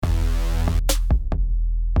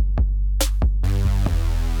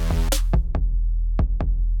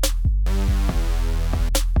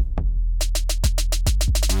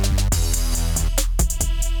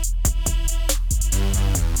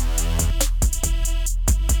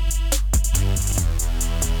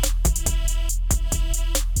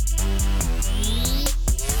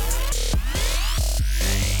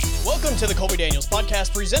to the Colby Daniels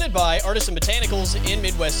podcast presented by Artisan Botanicals in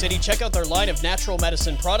Midwest City. Check out their line of natural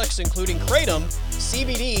medicine products, including Kratom,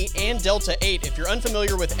 CBD, and Delta 8. If you're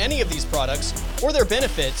unfamiliar with any of these products or their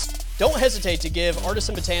benefits, don't hesitate to give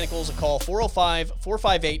Artisan Botanicals a call,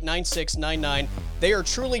 405-458-9699. They are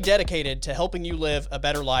truly dedicated to helping you live a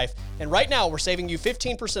better life. And right now, we're saving you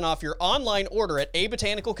 15% off your online order at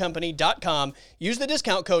abotanicalcompany.com. Use the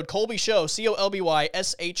discount code ColbyShow,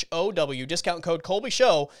 COLBYSHOW, discount code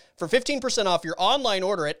ColbyShow for 15% off your online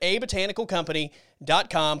order at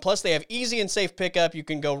abotanicalcompany.com. Plus, they have easy and safe pickup. You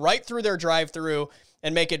can go right through their drive-thru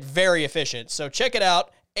and make it very efficient. So check it out,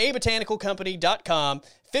 abotanicalcompany.com.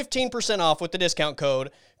 15% off with the discount code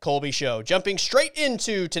Colby Show. Jumping straight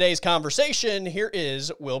into today's conversation, here is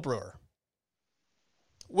Will Brewer.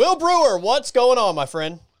 Will Brewer, what's going on, my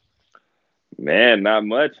friend? Man, not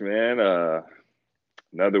much, man.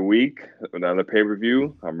 Another week, another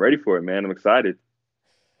pay-per-view. I'm ready for it, man. I'm excited.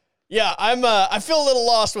 Yeah, I feel a little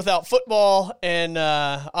lost without football, and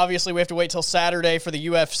obviously we have to wait till Saturday for the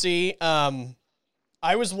UFC.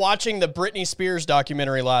 I was watching the Britney Spears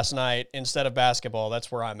documentary last night instead of basketball.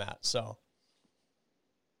 That's where I'm at. So,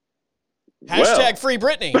 hashtag free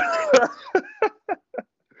Britney.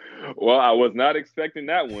 Well, I was not expecting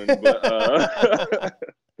that one, but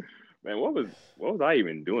man, what was I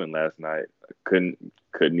even doing last night? I couldn't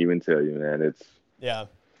even tell you, man. It's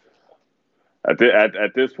at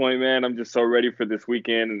this point, man. I'm just so ready for this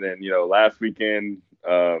weekend, and then last weekend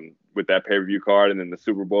with that pay-per-view card, and then the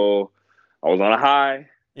Super Bowl. I was on a high.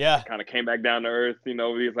 Yeah. Kind of came back down to earth,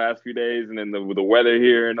 over these last few days. And then the weather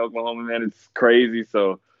here in Oklahoma, man, it's crazy.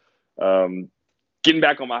 So getting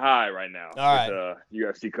back on my high right now. All right. With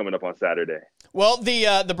UFC coming up on Saturday. Well,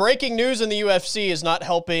 the breaking news in the UFC is not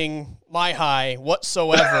helping my high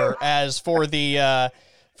whatsoever as for the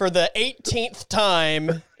 18th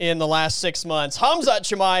time in the last 6 months, Khamzat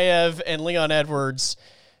Chimaev and Leon Edwards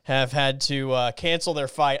have had to cancel their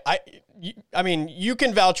fight. I mean, you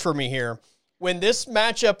can vouch for me here. When this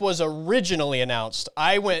matchup was originally announced,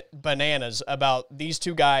 I went bananas about these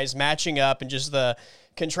two guys matching up and just the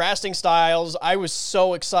contrasting styles. I was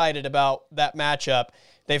so excited about that matchup.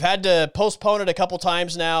 They've had to postpone it a couple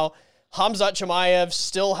times now. Khamzat Chimaev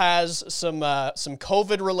still has some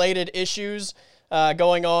COVID-related issues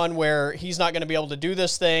going on where he's not going to be able to do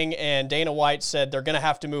this thing, and Dana White said they're going to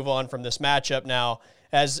have to move on from this matchup now.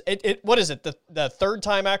 As what is it, the third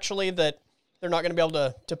time actually that they're not going to be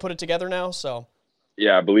able to put it together now? So,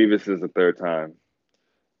 yeah, I believe this is the third time.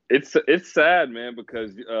 It's sad, man,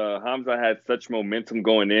 because Khamzat had such momentum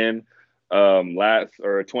going in.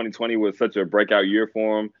 2020 was such a breakout year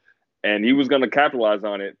for him, and he was going to capitalize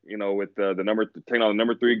on it. With taking on the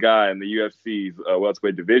number 3 guy in the UFC's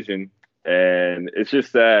welterweight division, and it's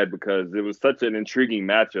just sad because it was such an intriguing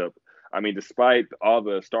matchup. I mean, despite all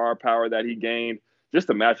the star power that he gained, just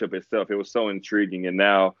the matchup itself, it was so intriguing. And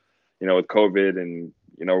now, with COVID and,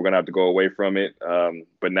 we're going to have to go away from it.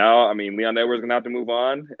 But now, I mean, Leon Edwards is going to have to move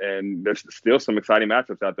on, and there's still some exciting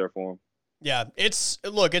matchups out there for him. Yeah, it's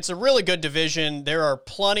a really good division. There are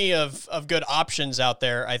plenty of good options out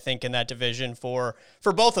there, I think, in that division for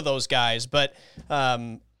both of those guys. But we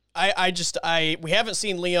haven't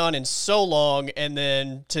seen Leon in so long, and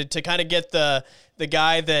then to kind of get the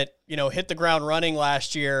guy that hit the ground running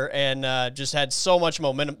last year and just had so much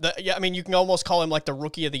momentum. I mean, you can almost call him like the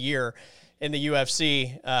rookie of the year in the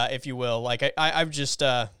UFC, if you will. Like I'm just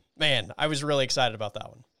man, I was really excited about that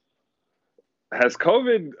one. Has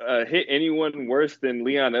COVID hit anyone worse than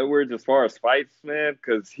Leon Edwards as far as fights, man?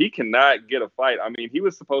 Because he cannot get a fight. I mean, he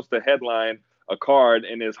was supposed to headline a card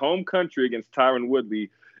in his home country against Tyron Woodley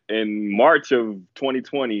in March of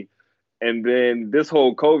 2020, and then this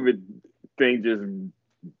whole COVID thing just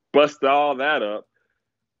busted all that up.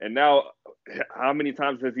 And now, how many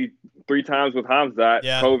times has he? 3 times with Khamzat,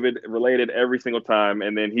 yeah. COVID related every single time,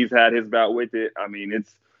 and then he's had his bout with it. I mean,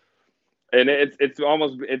 it's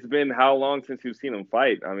been how long since you've seen him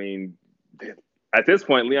fight? I mean, at this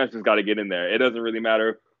point, Leon's just got to get in there. It doesn't really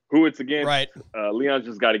matter who it's against. Right. Leon's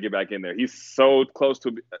just got to get back in there. He's so close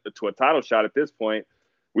to a title shot at this point.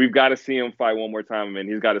 We've got to see him fight one more time, and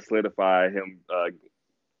he's got to solidify him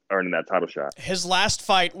earning that title shot. His last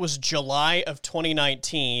fight was July of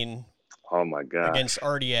 2019. Oh my God! Against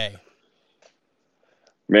RDA.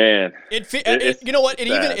 Man, you know what?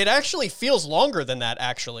 It actually feels longer than that.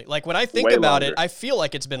 Actually, like when I think way about longer. it, I feel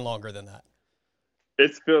like it's been longer than that.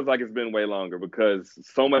 It feels like it's been way longer because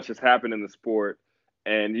so much has happened in the sport,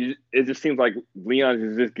 and it just seems like Leon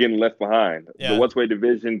is just getting left behind. Yeah. The welterweight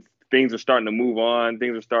division, things are starting to move on,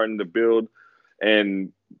 things are starting to build,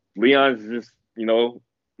 and Leon's just, we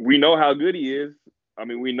know how good he is. I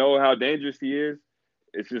mean, we know how dangerous he is.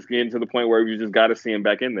 it's just getting to the point where we just got to see him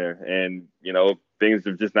back in there. And, things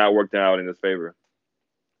have just not worked out in his favor.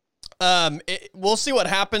 We'll see what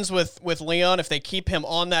happens with Leon if they keep him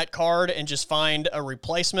on that card and just find a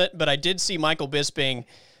replacement. But I did see Michael Bisping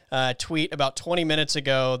tweet about 20 minutes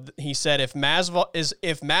ago. He said if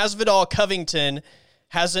Masvidal Covington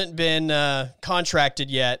hasn't been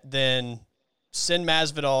contracted yet, then send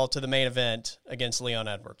Masvidal to the main event against Leon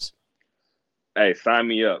Edwards. Hey, sign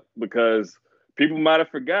me up, because people might have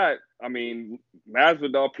forgot. I mean,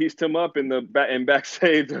 Masvidal pieced him up in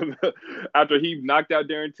backstage after he knocked out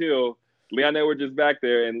Darren Till. Leon Edwards is back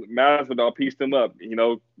there, and Masvidal pieced him up.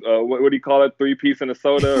 What do you call it? 3-piece and a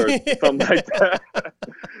soda or something like that.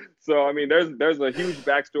 So, I mean, there's a huge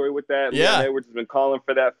backstory with that. Yeah. Leon Edwards has been calling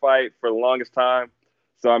for that fight for the longest time.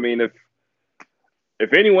 So, I mean,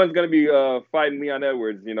 if anyone's going to be fighting Leon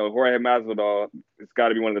Edwards, Jorge Masvidal, it's got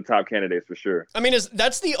to be one of the top candidates for sure. I mean,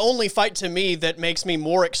 that's the only fight to me that makes me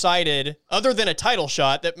more excited, other than a title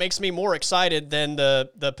shot, that makes me more excited than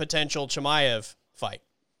the potential Chimaev fight.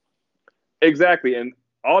 Exactly, and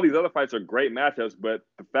all these other fights are great matchups, but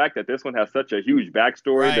the fact that this one has such a huge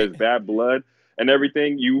backstory, right. There's bad blood and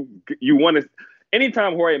everything, you want to –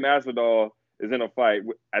 anytime Jorge Masvidal is in a fight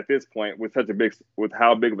at this point with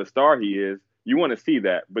how big of a star he is, you want to see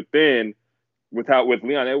that. But then with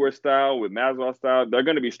Leon Edwards style, with Masvidal style, they're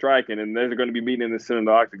going to be striking, and they're going to be meeting in the center of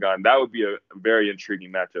the octagon. That would be a very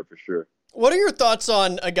intriguing matchup for sure. What are your thoughts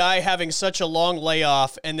on a guy having such a long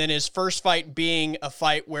layoff and then his first fight being a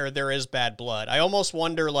fight where there is bad blood? I almost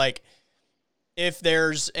wonder, if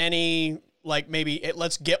there's any, maybe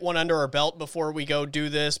let's get one under our belt before we go do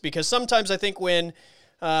this, because sometimes I think when,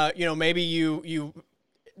 maybe you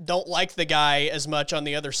don't like the guy as much on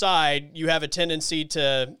the other side, you have a tendency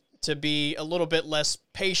to be a little bit less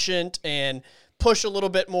patient and push a little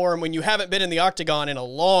bit more. And when you haven't been in the octagon in a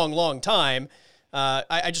long, long time,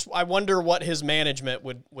 I wonder what his management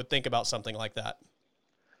would think about something like that.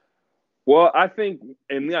 Well, I think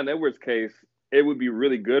in Leon Edwards' case, it would be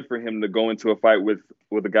really good for him to go into a fight with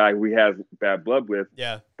a guy who he has bad blood with.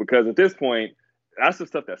 Yeah. Because at this point, that's the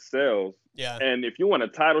stuff that sells. Yeah. And if you want a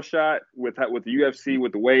title shot with the UFC,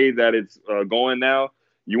 with the way that it's going now,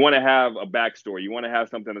 you want to have a backstory. You want to have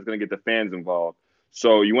something that's going to get the fans involved.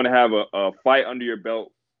 So you want to have a fight under your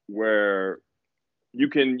belt where you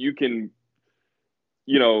can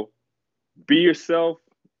be yourself,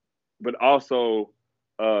 but also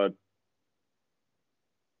I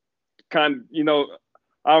don't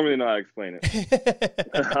really know how to explain it.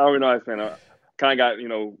 I don't really know how to explain it. Kind of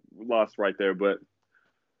got, lost right there, but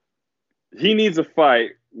he needs a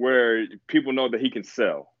fight where people know that he can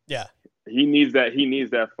sell. Yeah. He needs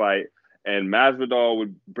that fight, and Masvidal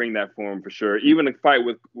would bring that for him for sure. Even a fight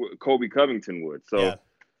with Colby Covington would. So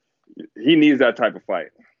he needs that type of fight.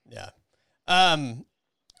 Yeah.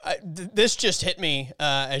 This just hit me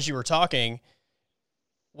as you were talking.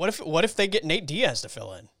 What if they get Nate Diaz to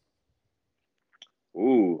fill in?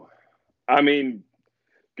 Ooh, I mean, you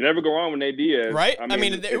can never go wrong with Nate Diaz, right? I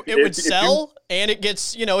mean, it would sell, and it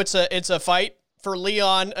gets it's a fight for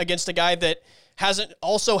Leon against a guy that hasn't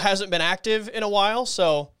been active in a while.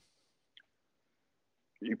 So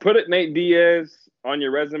you put Nate Diaz on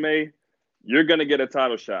your resume, you're gonna get a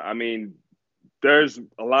title shot. I mean, there's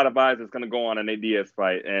a lot of eyes that's going to go on a Nate Diaz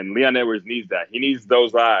fight, and Leon Edwards needs that. He needs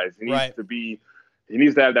those eyes. He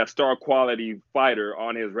needs to have that star quality fighter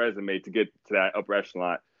on his resume to get to that upper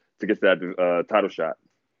echelon, to get to that title shot.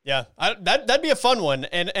 Yeah, that'd be a fun one.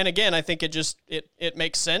 And again, I think it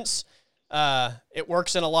makes sense. It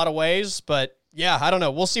works in a lot of ways, but yeah, I don't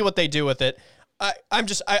know. We'll see what they do with it. I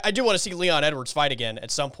do want to see Leon Edwards fight again at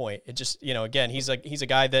some point. It just, again, he's a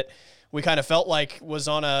guy that we kind of felt like was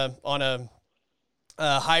on a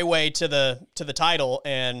highway to the title,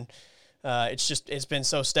 and it's been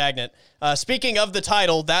so stagnant. Speaking of the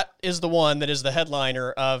title, that is the one that is the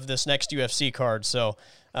headliner of this next UFC card. So,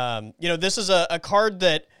 this is a card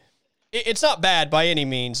that it's not bad by any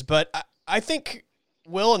means, but I think,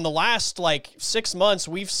 Will, in the last 6 months,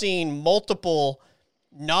 we've seen multiple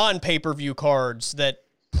non-pay-per-view cards that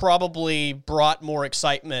probably brought more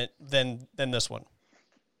excitement than this one.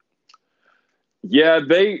 Yeah,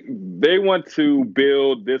 they want to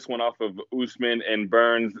build this one off of Usman and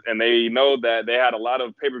Burns, and they know that they had a lot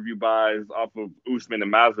of pay-per-view buys off of Usman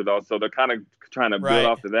and Masvidal, so they're kind of trying to build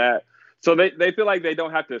off of that. So they feel like they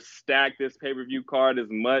don't have to stack this pay-per-view card as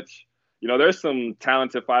much. There's some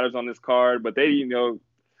talented fighters on this card, but they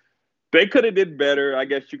could have did better, I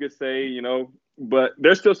guess you could say, but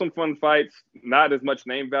there's still some fun fights, not as much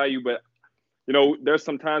name value, but there's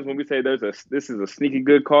some times when we say this is a sneaky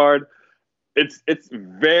good card. It's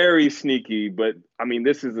very sneaky, but I mean,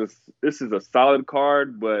 this is a solid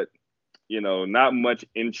card, but not much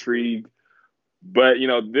intrigue. But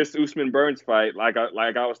this Usman Burns fight, like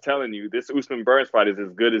I was telling you, this Usman Burns fight is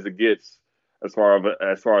as good as it gets as far as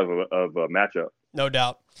a matchup. No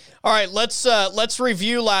doubt. All right, let's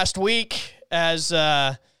review last week as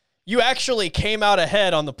you actually came out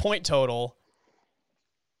ahead on the point total,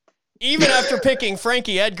 even after picking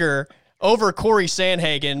Frankie Edgar over Corey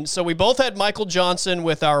Sandhagen. So we both had Michael Johnson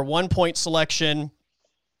with our 1-point selection,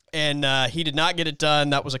 and he did not get it done.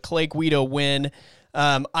 That was a Clay Guido win.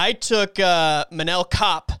 I took Manel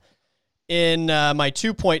Kape in my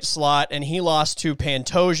 2-point slot, and he lost to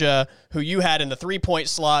Pantoja, who you had in the 3-point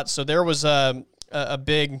slot. So there was a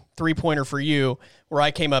big 3-pointer for you where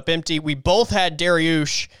I came up empty. We both had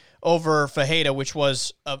Dariush over Fajeda, which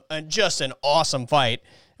was just an awesome fight.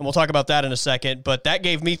 And we'll talk about that in a second, but that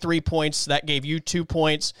gave me 3 points. That gave you 2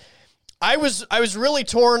 points. I was really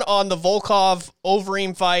torn on the Volkov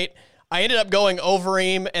Overeem fight. I ended up going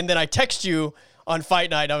Overeem, and then I text you on fight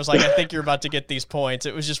night. I was like, I think you're about to get these points.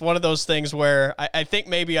 It was just one of those things where I think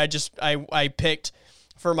maybe I picked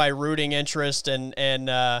for my rooting interest and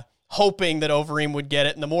hoping that Overeem would get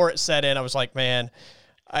it. And the more it set in, I was like, man,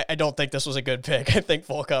 I don't think this was a good pick. I think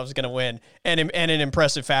Volkov's going to win. And in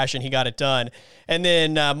impressive fashion, he got it done. And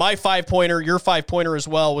then my 5-pointer, your 5-pointer as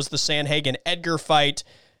well, was the Sandhagen-Edgar fight.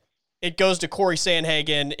 It goes to Corey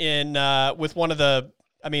Sandhagen with one of the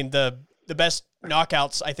best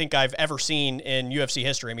knockouts I think I've ever seen in UFC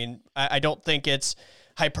history. I mean, I don't think it's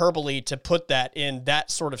hyperbole to put that in that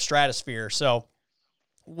sort of stratosphere. So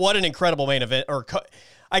what an incredible main event,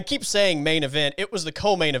 I keep saying main event. It was the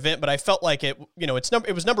co-main event, but I felt like it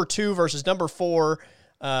was number 2 versus number 4.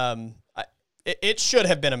 It should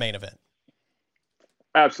have been a main event.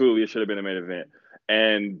 Absolutely, it should have been a main event.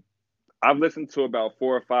 And I've listened to about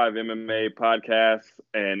 4 or 5 MMA podcasts,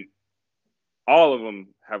 and all of them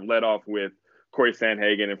have led off with Corey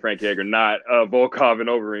Sandhagen and Frankie Edgar, not Volkov and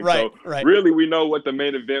Overeem. Right. Really, we know what the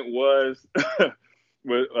main event was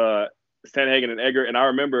with Sandhagen and Edgar. And I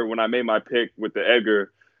remember when I made my pick with the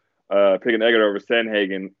Edgar, picking Edgar over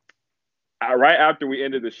Sandhagen, right after we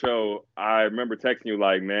ended the show, I remember texting you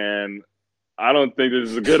like, man, I don't think this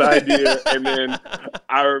is a good idea. And then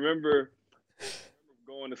I remember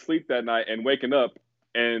going to sleep that night and waking up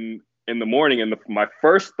and in the morning, and my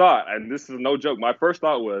first thought, and this is no joke, my first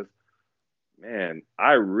thought was, man,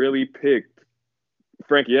 I really picked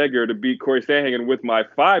Frankie Edgar to beat Corey Sandhagen with my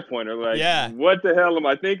 5-pointer. Like, yeah. What the hell am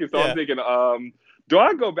I thinking? So I'm thinking, do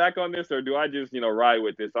I go back on this or do I just, ride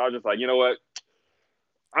with this? So I was just like, you know what?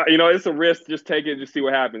 It's a risk. Just take it and just see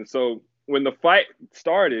what happens. So when the fight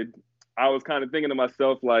started, I was kind of thinking to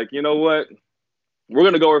myself, like, you know what? We're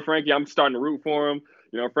going to go with Frankie. I'm starting to root for him.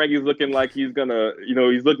 Frankie's looking like he's going to,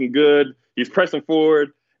 he's looking good. He's pressing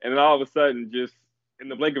forward. And then all of a sudden, just in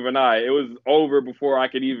the blink of an eye, it was over before I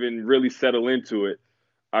could even really settle into it.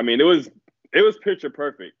 I mean, it was picture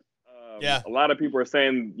perfect. A lot of people are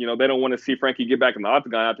saying, they don't want to see Frankie get back in the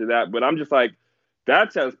octagon after that. But I'm just like,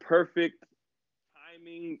 that's as perfect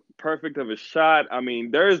timing, perfect of a shot. I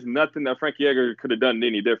mean, there is nothing that Frankie Edgar could have done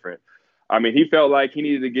any different. I mean, he felt like he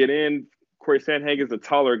needed to get in. Corey Sandhagen's a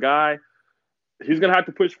taller guy. He's going to have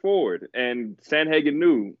to push forward. And Sandhagen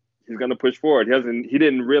knew he's going to push forward. He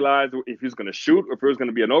didn't realize if he was going to shoot or if it was going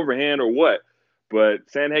to be an overhand or what. But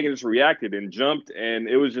Sandhagen just reacted and jumped, and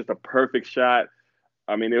it was just a perfect shot.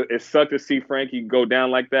 I mean, it sucked to see Frankie go down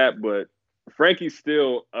like that, but Frankie's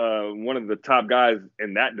still one of the top guys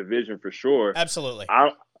in that division for sure. Absolutely.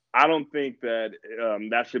 I don't think that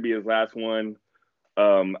that should be his last one.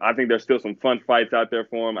 I think there's still some fun fights out there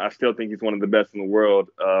for him. I still think he's one of the best in the world.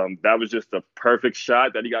 That was just a perfect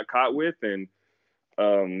shot that he got caught with, and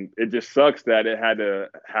it just sucks that it had to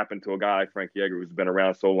happen to a guy like Frankie Edgar, who's been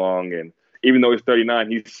around so long. And even though he's 39,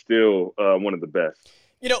 he's still one of the best.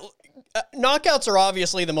 Knockouts are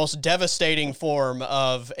obviously the most devastating form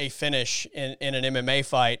of a finish in an MMA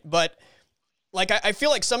fight. But I feel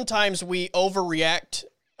like sometimes we overreact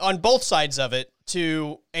on both sides of it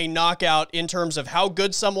to a knockout in terms of how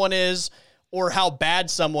good someone is or how bad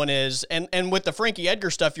someone is. And with the Frankie Edgar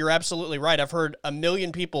stuff, you're absolutely right. I've heard a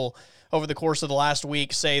million people over the course of the last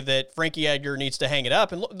week say that Frankie Edgar needs to hang it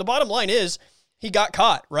up. And the bottom line is he got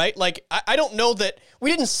caught, right? Like, I don't know that we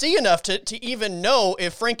didn't see enough to even know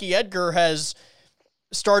if Frankie Edgar has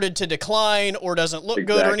started to decline or doesn't look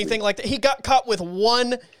good or anything like that. He got caught with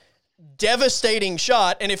one devastating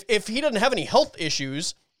shot. And if he doesn't have any health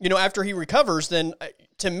issues, after he recovers, then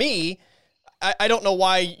to me, I don't know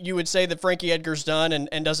why you would say that Frankie Edgar's done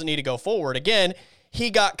and doesn't need to go forward. Again, he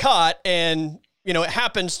got caught, and, it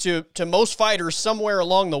happens to most fighters somewhere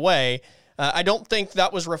along the way. I don't think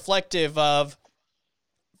that was reflective of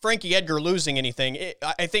Frankie Edgar losing anything.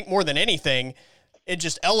 I think more than anything, it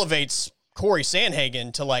just elevates Corey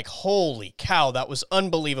Sandhagen to like, holy cow, that was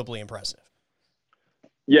unbelievably impressive.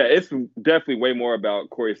 Yeah, it's definitely way more about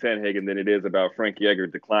Corey Sandhagen than it is about Frankie Edgar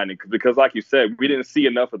declining. Because like you said, we didn't see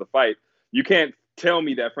enough of the fight. You can't tell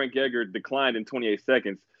me that Frankie Edgar declined in 28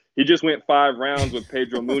 seconds. He just went 5 rounds with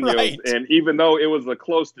Pedro Munoz. Right. And even though it was a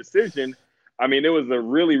close decision, I mean, it was a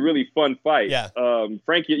really, really fun fight. Yeah.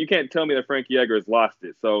 Frankie, you can't tell me that Frankie Edgar has lost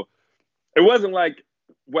it. So it wasn't like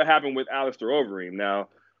what happened with Alistair Overeem. Now,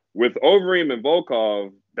 with Overeem and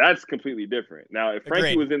Volkov, that's completely different. Now, if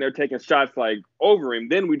Frankie was in there taking shots like Overeem,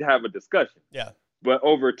 then we'd have a discussion. Yeah. But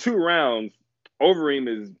over 2 rounds, Overeem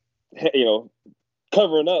is,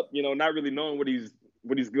 covering up, not really knowing what he's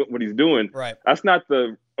doing. Right. That's not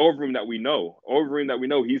the Overeem that we know. Overeem that we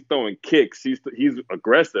know, he's throwing kicks. He's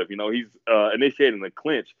aggressive. He's initiating the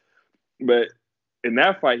clinch. But in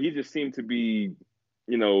that fight, he just seemed to be,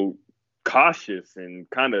 cautious and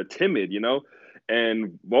kind of timid,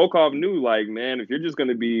 And Volkov knew, like, man, if you're just going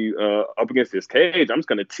to be up against this cage, I'm just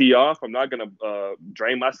going to tee off. I'm not going to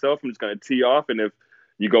drain myself. I'm just going to tee off. And if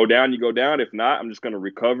you go down, you go down. If not, I'm just going to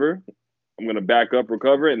recover. I'm going to back up,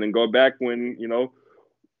 recover, and then go back when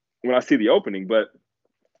I see the opening. But,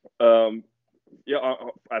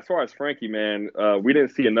 as far as Frankie, man, we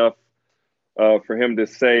didn't see enough for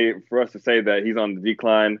us to say that he's on the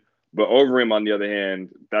decline. But Overeem, on the other hand,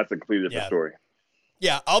 that's a completely different story.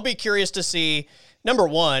 Yeah, I'll be curious to see, number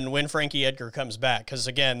one, when Frankie Edgar comes back, because,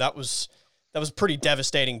 again, that was a pretty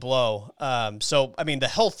devastating blow. So, I mean, the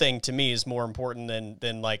health thing to me is more important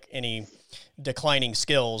than like any declining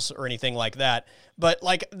skills or anything like that. But,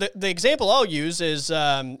 like, the example I'll use is,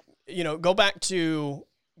 go back to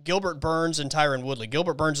Gilbert Burns and Tyron Woodley.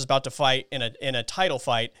 Gilbert Burns is about to fight in a title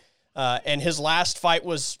fight, and his last fight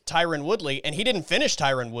was Tyron Woodley, and he didn't finish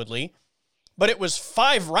Tyron Woodley. But it was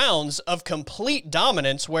 5 rounds of complete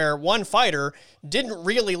dominance where one fighter didn't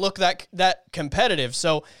really look that competitive.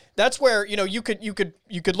 So that's where, you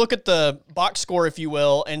could look at the box score, if you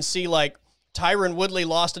will, and see like Tyron Woodley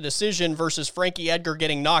lost a decision versus Frankie Edgar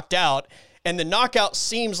getting knocked out. And the knockout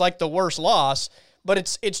seems like the worst loss, but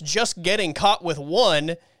it's just getting caught with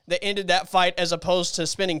one that ended that fight as opposed to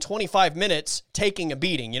spending 25 minutes taking a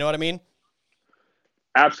beating. You know what I mean?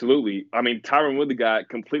 Absolutely. I mean, Tyron Woodley got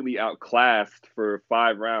completely outclassed for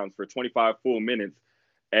 5 rounds for 25 full minutes.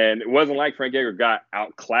 And it wasn't like Frank Edgar got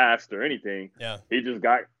outclassed or anything. Yeah. He just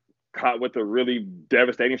got caught with a really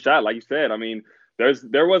devastating shot. Like you said, I mean,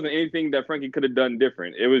 there wasn't anything that Frankie could have done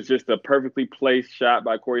different. It was just a perfectly placed shot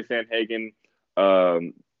by Corey Sandhagen.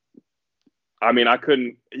 I mean,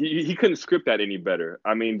 he couldn't script that any better.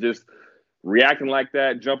 I mean, just reacting like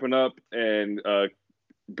that, jumping up and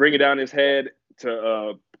bringing down his head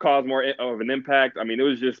to cause more of an impact. I mean, it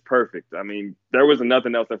was just perfect. I mean, there was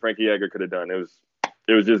nothing else that Frankie Edgar could have done. It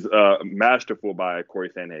was just masterful by Corey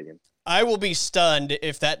Sandhagen. I will be stunned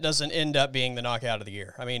if that doesn't end up being the knockout of the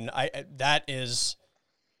year. I mean, that is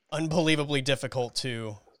unbelievably difficult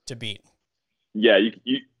to beat. Yeah,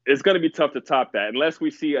 it's going to be tough to top that unless we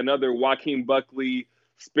see another Joaquin Buckley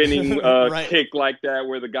spinning right. kick like that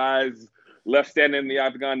where the guy's left standing in the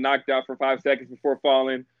octagon, knocked out for 5 seconds before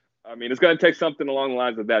falling. I mean, it's going to take something along the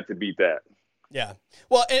lines of that to beat that. Yeah.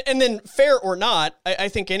 Well, and then fair or not, I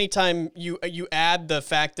think anytime you add the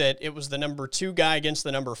fact that it was the number 2 guy against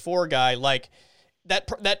the number 4 guy, like that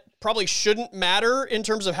probably shouldn't matter in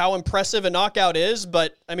terms of how impressive a knockout is.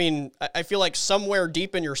 But I mean, I feel like somewhere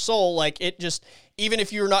deep in your soul, like it just, even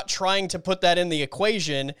if you're not trying to put that in the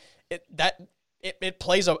equation, it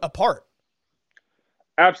plays a part.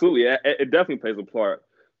 Absolutely. It definitely plays a part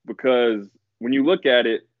because when you look at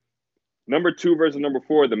it, number 2 versus number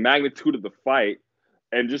 4, the magnitude of the fight,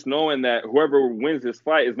 and just knowing that whoever wins this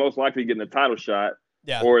fight is most likely getting a title shot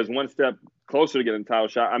or is one step closer to getting a title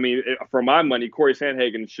shot. I mean, for my money, Corey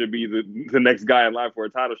Sandhagen should be the next guy in line for a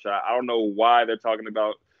title shot. I don't know why they're talking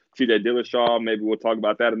about TJ Dillashaw. Maybe we'll talk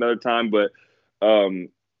about that another time. But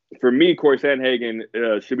for me, Corey Sandhagen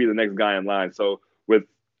should be the next guy in line. So with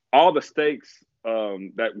all the stakes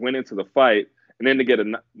that went into the fight, and then to get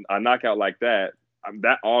a knockout like that,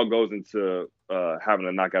 that all goes into having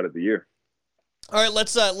a knockout of the year. All right,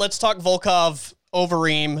 let's talk Volkov,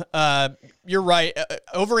 Overeem. You're right.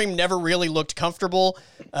 Overeem never really looked comfortable.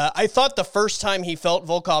 I thought the first time he felt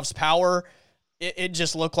Volkov's power, it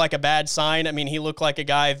just looked like a bad sign. I mean, he looked like a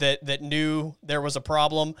guy that knew there was a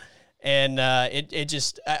problem, and it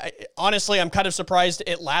just honestly, I'm kind of surprised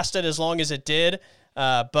it lasted as long as it did.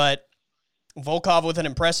 But Volkov with an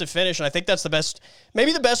impressive finish, and I think that's the best,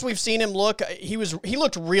 maybe the best we've seen him look. He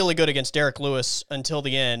looked really good against Derek Lewis until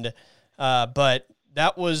the end. But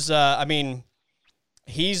that was, I mean,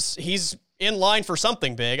 he's in line for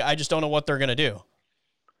something big. I just don't know what they're going to do.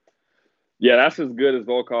 Yeah, that's as good as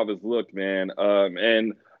Volkov has looked, man.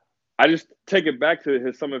 And I just take it back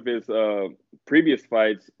to some of his previous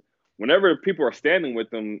fights. Whenever people are standing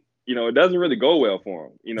with him, it doesn't really go well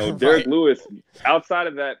for him. Derek Right. Lewis, outside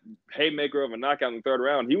of that haymaker of a knockout in the third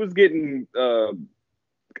round, he was getting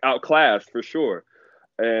outclassed for sure.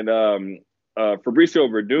 And Fabricio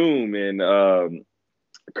Verdum and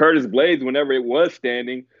Curtis Blades, whenever it was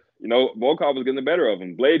standing, Volkov was getting the better of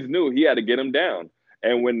him. Blades knew he had to get him down.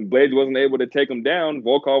 And when Blades wasn't able to take him down,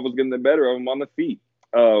 Volkov was getting the better of him on the feet.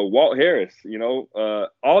 Walt Harris,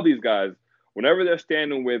 all these guys, whenever they're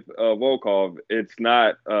standing with Volkov, it's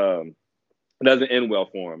not it doesn't end well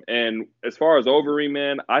for him. And as far as Overeem,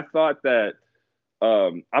 man, I thought that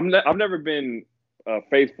I've never been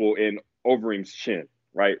faithful in Overeem's chin,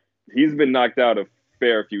 right? He's been knocked out a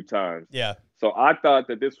fair few times. Yeah. So I thought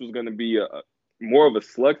that this was going to be more of a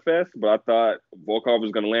slugfest, but I thought Volkov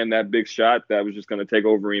was going to land that big shot that was just going to take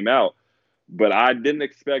Overeem out. But I didn't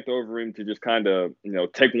expect Overeem to just kind of,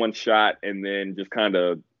 take one shot and then just kind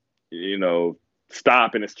of,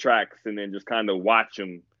 stop in his tracks and then just kind of watch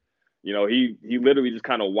him. He literally just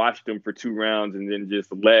kind of watched him for 2 rounds and then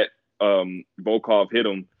just let Volkov hit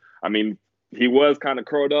him. I mean, he was kind of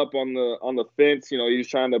curled up on the fence. He was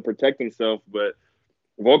trying to protect himself, but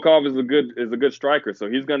Volkov is a good striker, so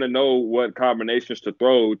he's going to know what combinations to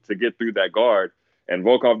throw to get through that guard. And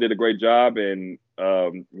Volkov did a great job, and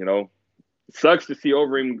sucks to see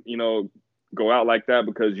Overeem, go out like that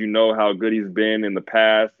because how good he's been in the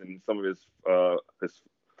past and some of his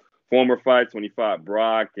former fights when he fought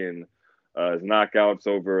Brock and his knockouts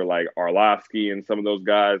over like Arlovsky and some of those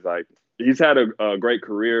guys. Like he's had a great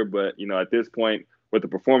career, but at this point with a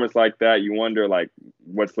performance like that, you wonder like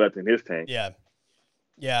what's left in his tank. Yeah.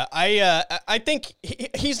 Yeah, I think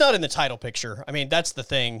he's not in the title picture. I mean, that's the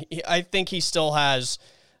thing. I think he still has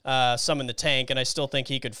some in the tank, and I still think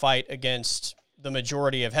he could fight against the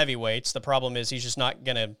majority of heavyweights. The problem is he's just not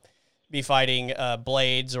going to be fighting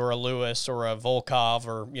Blades or a Lewis or a Volkov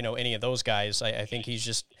or, any of those guys. I think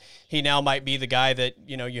he now might be the guy that,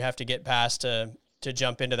 you have to get past to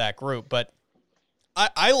jump into that group. But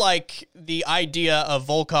I like the idea of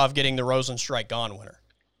Volkov getting the Rosenstrike Gone winner.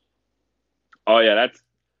 Oh, yeah,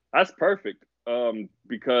 that's perfect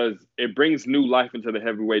because it brings new life into the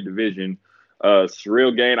heavyweight division.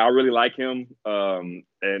 Cyril Gane, I really like him,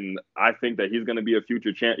 and I think that he's going to be a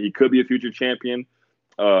future champ. He could be a future champion.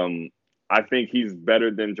 I think he's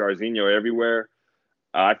better than Jairzinho everywhere.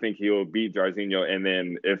 I think he'll beat Jairzinho, and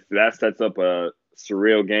then if that sets up a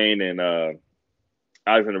Cyril Gane and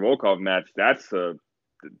Alexander Volkov match, that's a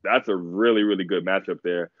really, really good matchup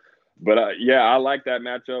there. But yeah, I like that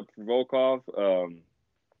matchup for Volkov.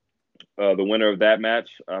 The winner of that match,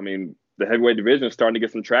 I mean, the heavyweight division is starting to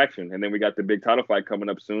get some traction, and then we got the big title fight coming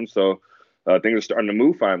up soon, so things are starting to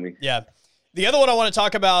move finally. Yeah. The other one I want to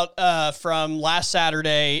talk about from last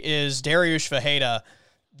Saturday is Dariush Fajeda.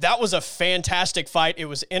 That was a fantastic fight. It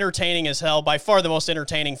was entertaining as hell, by far the most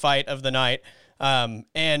entertaining fight of the night.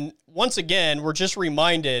 And once again, we're just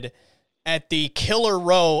reminded at the killer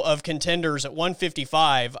row of contenders at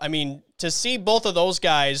 155. I mean, to see both of those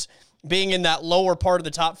guys being in that lower part of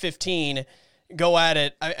the top 15 go at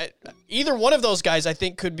it, either one of those guys I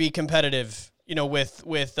think could be competitive,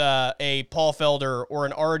 with a Paul Felder or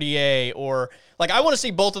an RDA, or like I want to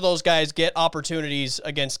see both of those guys get opportunities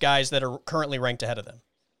against guys that are currently ranked ahead of them.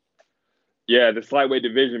 Yeah, the lightweight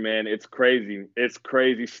division, man, it's crazy. It's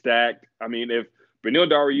crazy stacked. I mean, if Beneil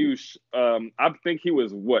Dariush, I think he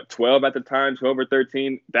was, 12 at the time, 12 or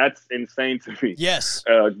 13? That's insane to me. Yes.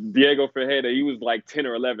 Diego Ferreira, he was like 10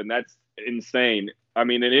 or 11. That's insane. I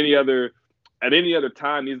mean, at any other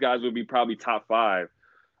time, these guys would be probably top 5.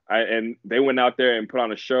 And they went out there and put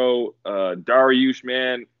on a show. Dariush,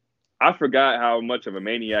 man, I forgot how much of a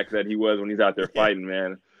maniac that he was when he's out there fighting,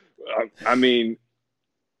 man. I mean,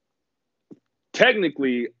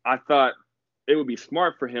 technically, I thought it would be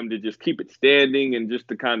smart for him to just keep it standing and just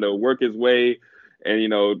to kind of work his way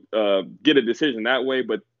and, get a decision that way.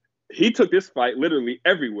 But he took this fight literally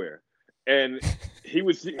everywhere. And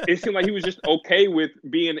it seemed like he was just okay with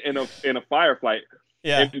being in a firefight.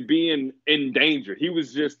 Yeah. And being in danger.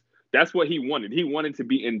 That's what he wanted. He wanted to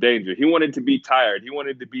be in danger. He wanted to be tired. He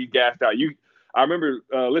wanted to be gassed out. I remember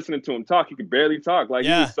listening to him talk. He could barely talk. Like, He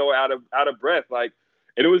was so out of breath. Like,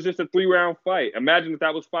 and it was just a 3-round fight. Imagine if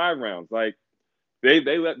that was 5 rounds. Like, they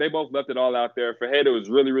both left it all out there. Fajeda was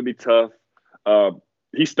really, really tough.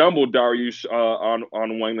 He stumbled Dariush on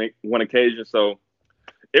one occasion. So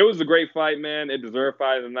it was a great fight, man. It deserved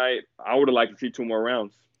fight of the night. I would have liked to see 2 more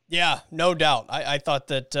rounds. Yeah, no doubt. I thought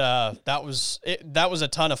that that was a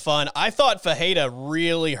ton of fun. I thought Fajeda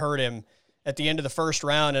really hurt him at the end of the first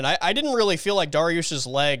round, and I didn't really feel like Dariush's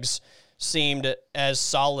legs seemed as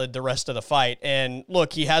solid the rest of the fight. And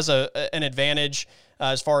look, he has an advantage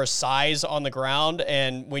as far as size on the ground,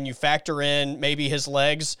 and when you factor in maybe his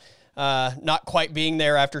legs not quite being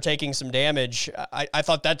there after taking some damage, I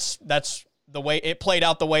thought that's the way it played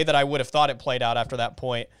out, the way that I would have thought it played out after that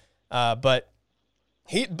point. But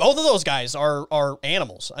both of those guys are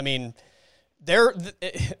animals. I mean, there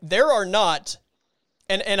are not,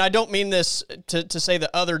 and I don't mean this to say that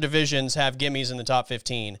other divisions have gimmies in the top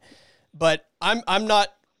 15, but I'm not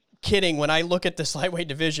kidding when I look at this lightweight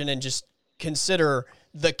division and just consider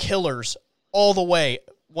the killers all the way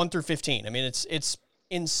 1 through 15. I mean, it's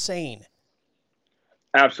insane.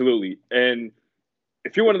 Absolutely. And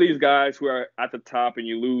if you're one of these guys who are at the top and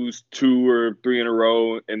you lose 2 or 3 in a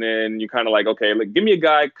row, and then you kind of like, okay, like, give me a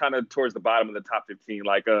guy kind of towards the bottom of the top 15,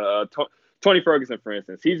 like Tony Ferguson, for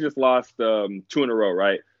instance. He's just lost 2 in a row,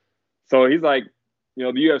 right? So he's like, the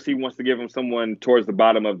UFC wants to give him someone towards the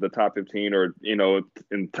bottom of the top 15 or,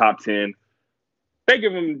 in top 10. They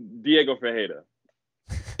give him Diego Ferreira.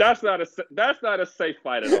 That's not a safe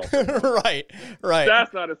fight at all. Right.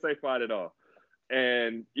 That's not a safe fight at all.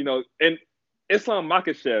 And, and Islam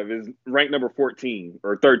Makhachev is ranked number 14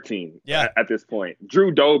 or 13 at this point.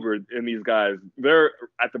 Drew Dober and these guys, they're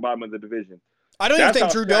at the bottom of the division. I don't even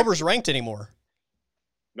think Drew Dober's ranked anymore.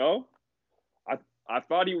 No? I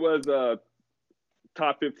thought he was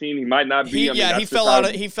top 15. He might not be. He fell out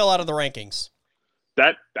of the rankings.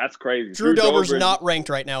 That's crazy. Drew Dober's not ranked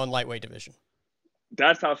right now in lightweight division.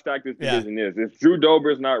 That's how stacked this division is. If Drew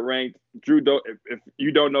Dober is not ranked, if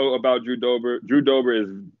you don't know about Drew Dober is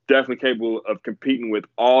definitely capable of competing with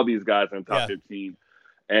all these guys in the top 15.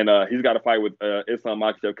 And he's got a fight with Islam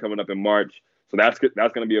Makhachev coming up in March. So that's going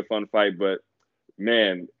to be a fun fight. But,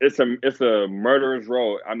 man, it's a murderer's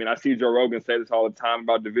row. I mean, I see Joe Rogan say this all the time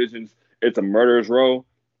about divisions. It's a murderer's row.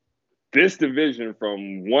 This division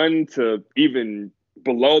from 1 to even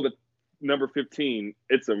below the number 15,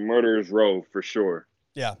 it's a murderer's row for sure.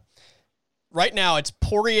 Yeah. Right now, it's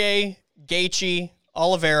Poirier, Gaethje,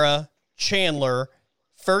 Oliveira, Chandler,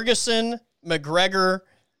 Ferguson, McGregor,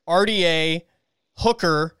 RDA,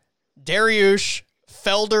 Hooker, Dariush,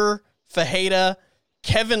 Felder, Fajeda,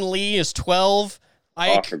 Kevin Lee is 12.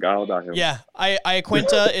 I forgot about him. Yeah.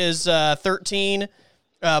 Iaquinta is 13.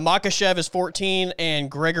 Makhachev is 14,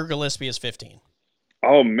 and Gregor Gillespie is 15.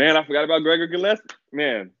 Oh, man, I forgot about Gregor Gillespie.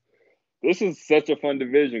 Man, this is such a fun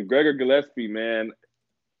division. Gregor Gillespie, man,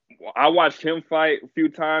 I watched him fight a few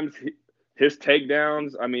times. His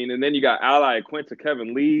takedowns, I mean, and then you got Al Iaquinta,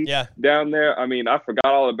 Kevin Lee down there. I mean, I forgot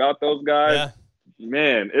all about those guys. Yeah.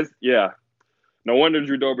 Man, no wonder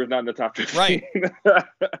Drew Dober's not in the top 15. Right.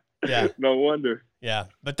 Yeah. No wonder. Yeah,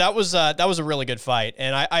 but that was a really good fight,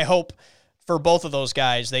 and I hope for both of those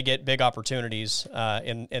guys they get big opportunities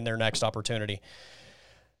in their next opportunity.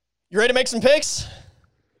 You ready to make some picks?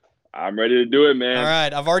 I'm ready to do it, man. All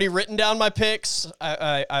right, I've already written down my picks.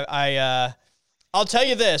 I'll tell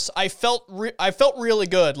you this: I felt really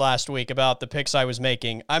good last week about the picks I was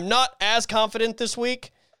making. I'm not as confident this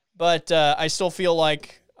week, but I still feel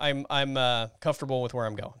like I'm comfortable with where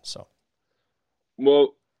I'm going. So,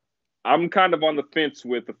 well, I'm kind of on the fence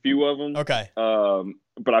with a few of them. Okay.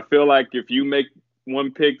 But I feel like if you make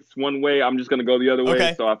one pick one way, I'm just going to go the other way.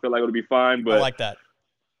 Okay. So I feel like it'll be fine. But I like that.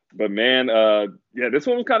 But, man, this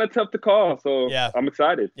one was kind of tough to call. So I'm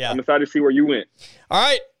excited. Yeah. I'm excited to see where you went. All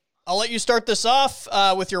right. I'll let you start this off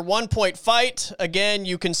with your 1-point fight. Again,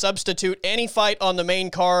 you can substitute any fight on the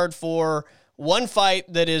main card for one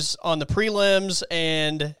fight that is on the prelims,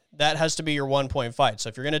 and that has to be your 1-point fight. So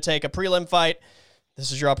if you're going to take a prelim fight,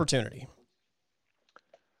 this is your opportunity.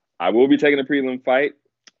 I will be taking a prelim fight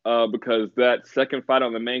because that second fight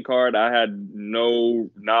on the main card, I had no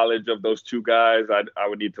knowledge of those two guys. I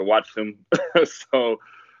would need to watch them. So,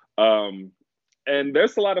 and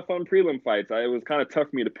there's a lot of fun prelim fights. It was kind of tough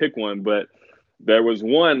for me to pick one, but there was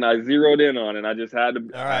one I zeroed in on, and I just had to.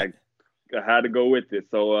 All right. I had to go with it.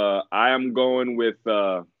 So I am going with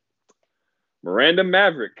Miranda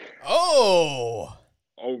Maverick. Oh.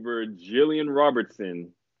 Over Jillian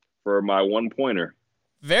Robertson for my 1-pointer.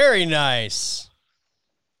 Very nice.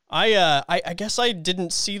 I guess I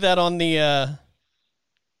didn't see that on the.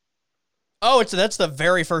 That's the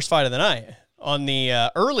very first fight of the night on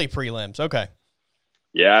the early prelims. Okay.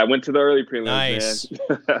 Yeah, I went to the early prelims. Nice.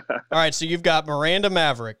 Man. All right, so you've got Miranda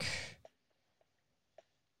Maverick.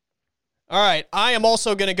 All right, I am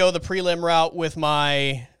also going to go the prelim route with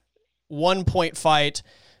my 1-point fight,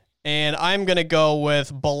 and I'm going to go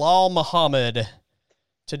with Bilal Muhammad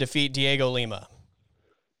to defeat Diego Lima.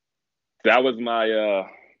 That was my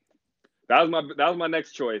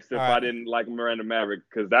next choice if right. I didn't like Miranda Maverick,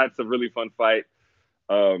 because that's a really fun fight.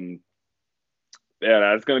 Yeah,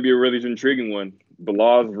 that's going to be a really intriguing one.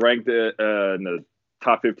 Bilal's ranked in the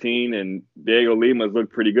top 15, and Diego Lima's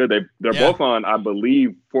looked pretty good. They're both on, I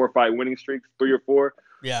believe, 4-fight winning streaks, 3 or 4.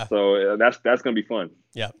 Yeah. So that's going to be fun.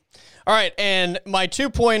 Yeah. All right, and my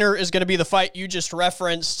 2-pointer is going to be the fight you just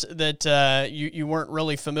referenced that you weren't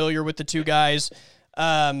really familiar with the two guys.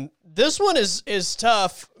 This one is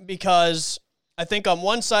tough because I think on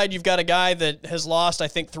one side you've got a guy that has lost, I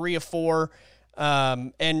think, 3 of 4,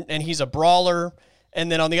 and he's a brawler. And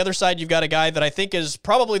then on the other side, you've got a guy that I think is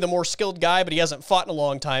probably the more skilled guy, but he hasn't fought in a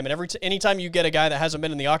long time. And anytime you get a guy that hasn't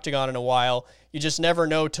been in the octagon in a while, you just never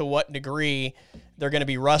know to what degree they're going to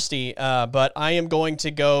be rusty. But I am going to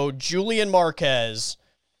go Julian Marquez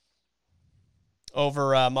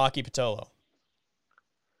over Maki Pitolo.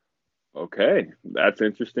 Okay, that's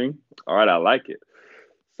interesting. All right, I like it.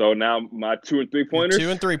 So now my 2 and 3 pointers. 2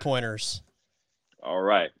 and 3 pointers. All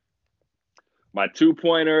right, my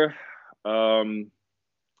 2-pointer.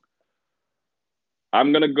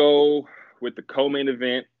 I'm going to go with the co-main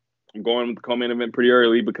event. I'm going with the co-main event pretty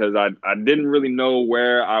early because I didn't really know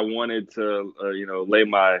where I wanted to,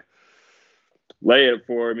 lay it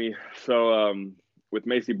for me. So with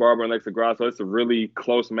Macy Barber and Alexa Grasso, it's a really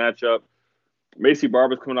close matchup. Macy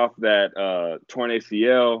Barber's coming off that torn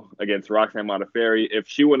ACL against Roxanne Modafferi. If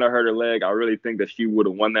she wouldn't have hurt her leg, I really think that she would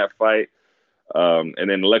have won that fight. And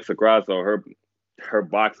then Alexa Grasso, her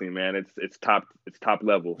boxing, man, it's top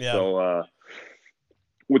level. Yeah. So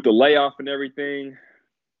with the layoff and everything,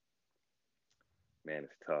 man,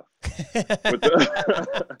 it's tough.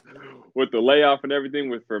 with the layoff and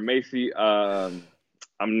everything for Macy, I'm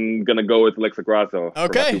gonna go with Alexa Grasso.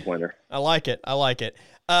 Okay, for my 2-pointer. I like it.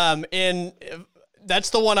 And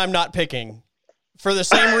that's the one I'm not picking for the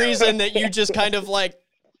same reason that you just kind of like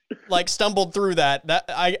stumbled through that.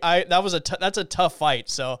 That's a tough fight.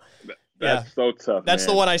 So that's so tough. That's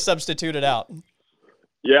man. The one I substituted out.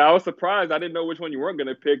 Yeah, I was surprised. I didn't know which one you weren't going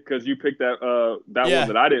to pick because you picked that one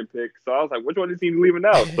that I didn't pick. So I was like, which one is he leaving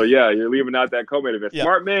out? So, yeah, you're leaving out that co-main event. Yeah.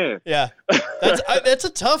 Smart man. Yeah. That's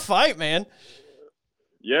a tough fight, man.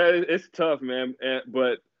 Yeah, it's tough, man.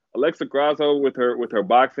 But Alexa Grasso with her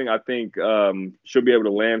boxing, I think she'll be able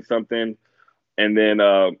to land something. And then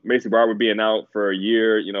Macy Barber being out for a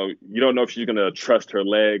year, you don't know if she's going to trust her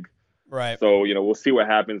leg. Right. So, we'll see what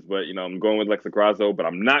happens. But, I'm going with Alexa Grasso, but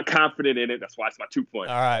I'm not confident in it. That's why it's my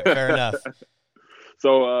 2-pointer. All right. Fair enough.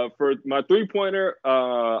 So, for my 3-pointer,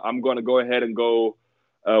 I'm going to go ahead and go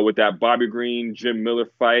with that Bobby Green, Jim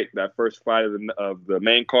Miller fight, that first fight of the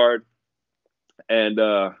main card. And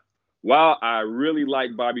while I really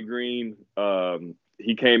like Bobby Green,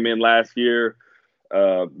 he came in last year,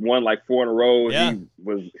 won like 4 in a row. Yeah.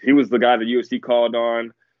 He was the guy the UFC called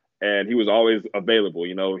on. And he was always available.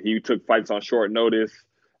 He took fights on short notice,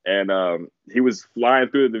 and he was flying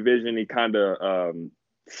through the division. He kind of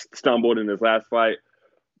stumbled in his last fight.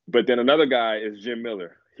 But then another guy is Jim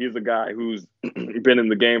Miller. He's a guy who's been in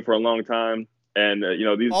the game for a long time. And,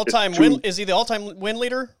 these all-time win. Is he the all-time win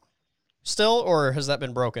leader still, or has that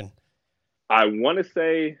been broken? I want to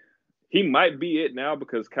say he might be it now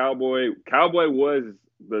because Cowboy was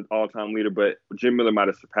the all-time leader, but Jim Miller might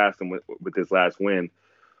have surpassed him with his last win.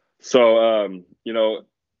 So,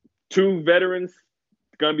 2 veterans,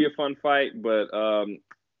 going to be a fun fight. But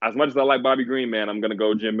as much as I like Bobby Green, man, I'm going to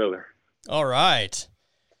go Jim Miller. All right.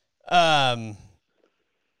 I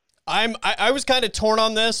was kind of torn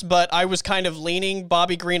on this, but I was kind of leaning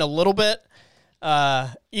Bobby Green a little bit.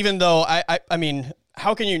 Even though, I mean,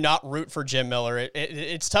 how can you not root for Jim Miller?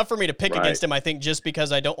 It's tough for me to pick against him, I think, just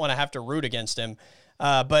because I don't want to have to root against him.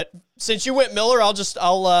 But since you went Miller,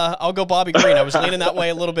 I'll go Bobby Green. I was leaning that way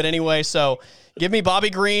a little bit anyway. So give me Bobby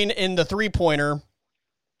Green in the 3-pointer.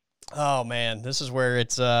 Oh man, this is where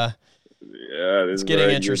it's getting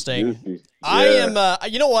interesting. Yeah. I am.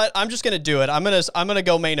 You know what? I'm just gonna do it. I'm gonna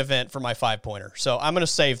go main event for my 5-pointer. So I'm gonna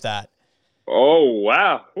save that. Oh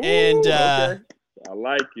wow! Ooh, and okay. I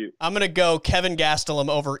like it. I'm gonna go Kevin Gastelum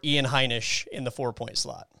over Ian Heinisch in the 4-point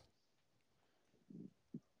slot.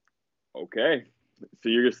 Okay. So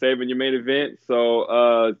you're saving your main event.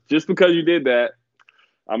 So just because you did that,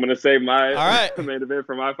 I'm going to save my main event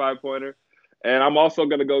for my 5-pointer. And I'm also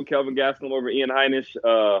going to go Kelvin Gastelum over Ian Heinisch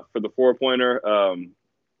for the 4-pointer.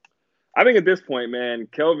 I think at this point, man,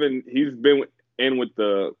 Kelvin, he's been in with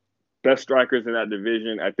the best strikers in that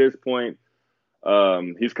division. At this point,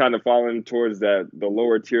 he's kind of falling towards the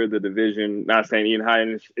lower tier of the division. Not saying Ian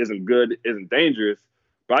Heinisch isn't good, isn't dangerous,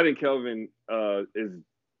 but I think Kelvin is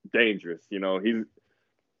dangerous.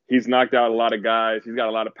 He's knocked out a lot of guys. He's got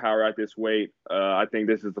a lot of power at this weight. I think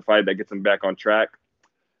this is the fight that gets him back on track.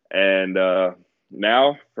 And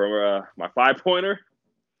now for my 5-pointer,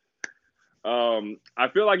 I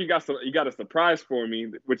feel like you got a surprise for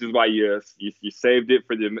me, which is why you saved it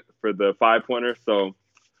for the 5-pointer. So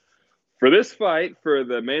for this fight, for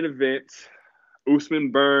the main event,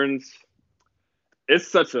 Usman Burns,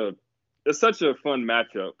 it's such a fun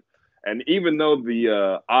matchup. And even though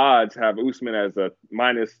the odds have Usman as a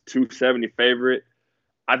minus 270 favorite,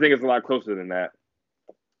 I think it's a lot closer than that.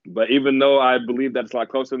 But even though I believe that it's a lot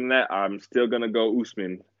closer than that, I'm still going to go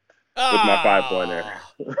Usman with my 5-pointer.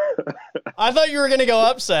 I thought you were going to go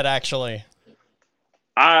upset, actually.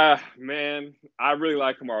 Man, I really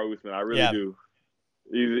like Kamaru Usman. I really do.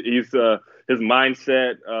 He's his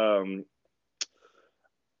mindset,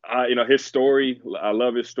 his story. I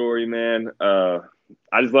love his story, man.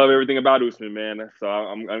 I just love everything about Usman, man. So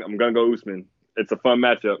I'm gonna go Usman. It's a fun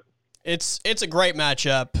matchup. It's a great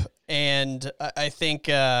matchup, and I think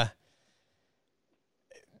I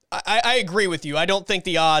agree with you. I don't think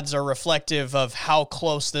the odds are reflective of how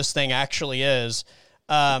close this thing actually is.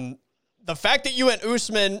 The fact that you went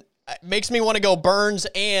Usman makes me want to go Burns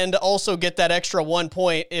and also get that extra 1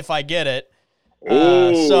 point if I get it.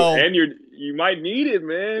 And you might need it,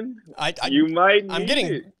 man. I'm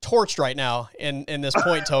getting torched right now in this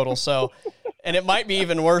point total. So, and it might be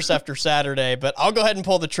even worse after Saturday. But I'll go ahead and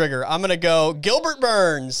pull the trigger. I'm gonna go Gilbert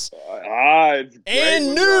Burns, it's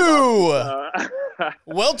and new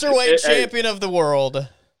welterweight champion of the world.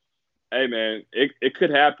 Hey, man, it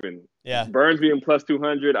could happen. Yeah, Burns being plus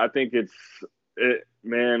 200. I think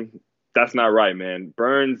man. That's not right, man.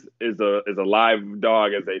 Burns is a live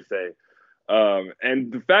dog, as they say.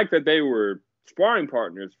 And the fact that they were sparring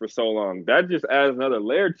partners for so long, that just adds another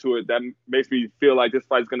layer to it that makes me feel like this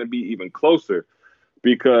fight's going to be even closer.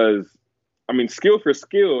 Because, I mean, skill for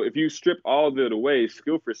skill, if you strip all of it away,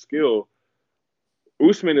 skill for skill,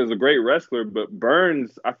 Usman is a great wrestler, but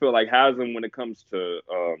Burns, I feel like, has him when it comes to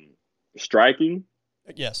striking.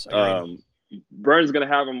 Yes. Burns is going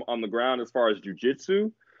to have him on the ground as far as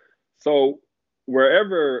jiu-jitsu. So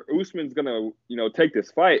wherever Usman's going to, take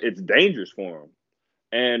this fight, it's dangerous for him.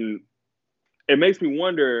 And it makes me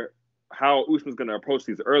wonder how Usman's going to approach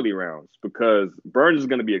these early rounds, because Burns is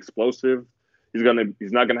going to be explosive. He's not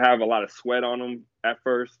going to have a lot of sweat on him at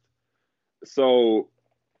first. So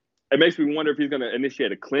it makes me wonder if he's going to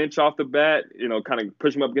initiate a clinch off the bat, kind of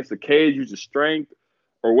push him up against the cage, use his strength,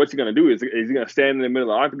 or what's he going to do? Is he going to stand in the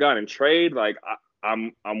middle of the octagon and trade? Like,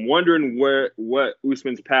 I'm wondering what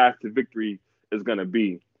Usman's path to victory is going to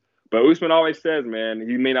be. But Usman always says, man,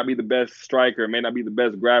 he may not be the best striker, may not be the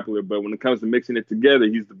best grappler, but when it comes to mixing it together,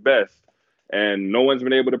 he's the best. And no one's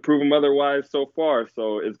been able to prove him otherwise so far.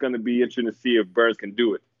 So it's going to be interesting to see if Burns can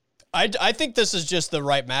do it. I think this is just the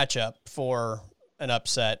right matchup for an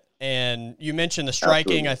upset. And you mentioned the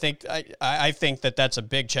striking. Absolutely. I think that's a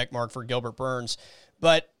big check mark for Gilbert Burns.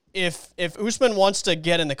 But if Usman wants to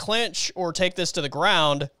get in the clinch or take this to the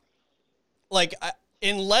ground,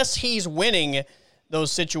 unless he's winning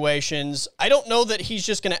those situations, I don't know that he's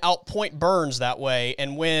just going to outpoint Burns that way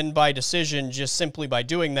and win by decision just simply by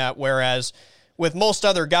doing that. Whereas with most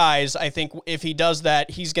other guys, I think if he does that,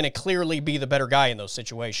 he's going to clearly be the better guy in those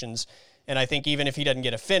situations. And I think even if he doesn't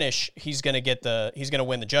get a finish, he's going to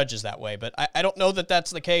win the judges that way. But I don't know that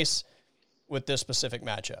that's the case with this specific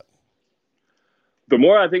matchup. The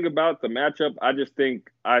more I think about the matchup, I just think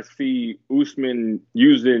I see Usman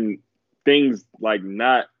using things like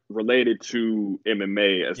not related to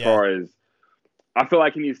MMA as far as, I feel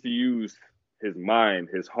like he needs to use his mind,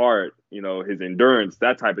 his heart, his endurance,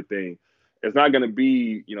 that type of thing. It's not going to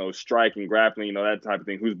be, striking, grappling, that type of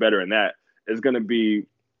thing. Who's better in that? It's going to be,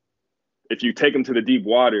 if you take him to the deep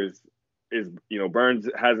waters, Burns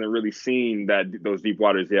hasn't really seen those deep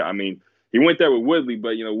waters yet. I mean, he went there with Woodley,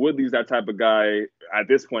 but, Woodley's that type of guy at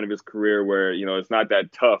this point of his career where, it's not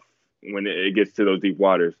that tough when it gets to those deep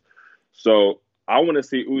waters. So I want to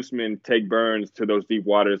see Usman take Burns to those deep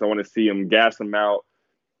waters. I want to see him gas him out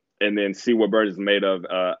and then see what Burns is made of,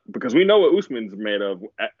 because we know what Usman's made of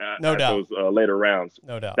at those later rounds.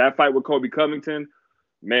 No doubt. That fight with Kobe Covington,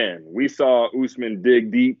 man, we saw Usman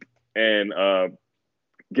dig deep and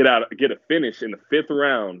get a finish in the 5th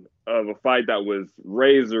round of a fight that was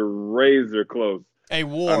razor close. A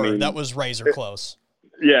war that was razor close.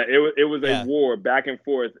 Yeah, it was a war back and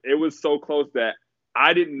forth. It was so close that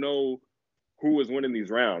I didn't know who was winning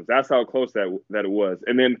these rounds. That's how close that it was.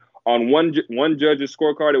 And then on one judge's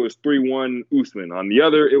scorecard, it was 3-1 Usman. On the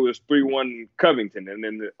other, it was 3-1 Covington. And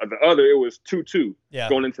then the other, it was 2-2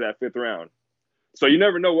 going into that 5th round. So you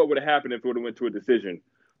never know what would have happened if it would have went to a decision.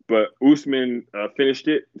 but Usman finished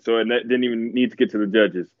it, so it didn't even need to get to the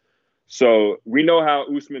judges. So we know how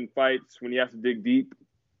Usman fights when he has to dig deep.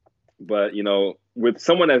 But, with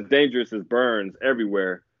someone as dangerous as Burns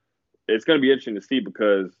everywhere, it's going to be interesting to see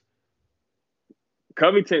because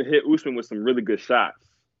Covington hit Usman with some really good shots.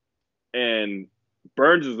 And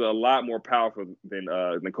Burns is a lot more powerful than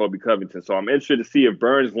Colby Covington. So I'm interested to see if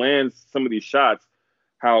Burns lands some of these shots,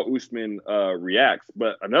 how Usman reacts.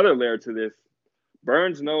 But another layer to this,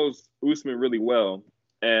 Burns knows Usman really well.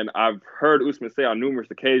 And I've heard Usman say on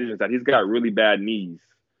numerous occasions that he's got really bad knees.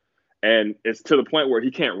 And it's to the point where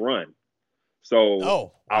he can't run. So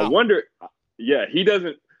wow. I wonder, he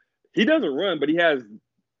doesn't run, but he has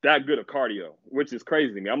that good of cardio, which is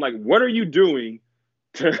crazy to me. I'm like, what are you doing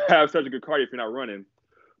to have such a good cardio if you're not running?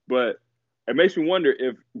 But it makes me wonder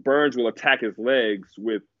if Burns will attack his legs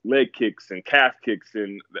with leg kicks and calf kicks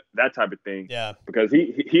and that type of thing. Yeah. Because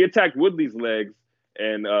he attacked Woodley's legs,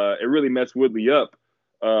 and it really messed Woodley up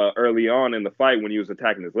early on in the fight when he was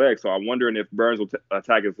attacking his legs. So I'm wondering if Burns will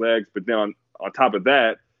attack his legs. But then on top of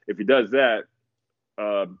that, if he does that,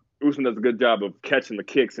 Usman does a good job of catching the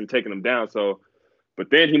kicks and taking them down. So, but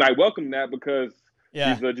then he might welcome that because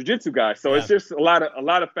he's a jiu-jitsu guy. So it's just a lot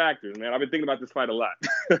of factors, man. I've been thinking about this fight a lot.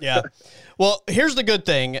 Yeah. Well, here's the good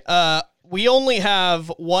thing. We only have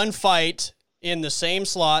one fight in the same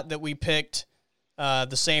slot that we picked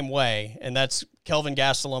the same way, and that's Kelvin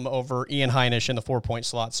Gastelum over Ian Heinisch in the 4-point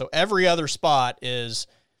slot. So every other spot is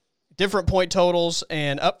different point totals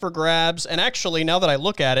and up for grabs. And actually, now that I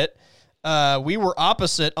look at it, we were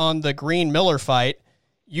opposite on the Green-Miller fight.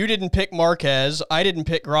 You didn't pick Marquez. I didn't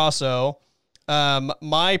pick Grasso.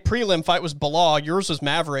 My prelim fight was Bilal. Yours was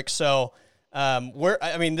Maverick. So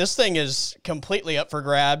this thing is completely up for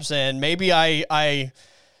grabs, and maybe I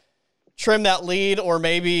trim that lead, or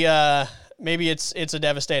maybe it's a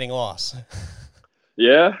devastating loss.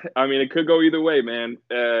 Yeah, it could go either way, man.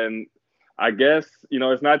 And I guess,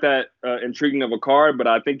 it's not that intriguing of a card, but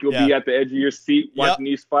I think you'll be at the edge of your seat watching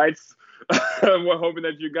these fights. We're hoping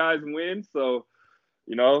that you guys win. So,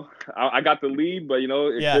 I got the lead, but,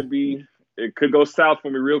 it could go south for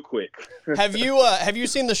me real quick. Have you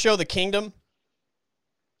seen the show The Kingdom?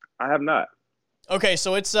 I have not. Okay,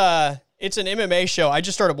 so it's an MMA show. I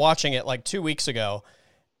just started watching it like 2 weeks ago,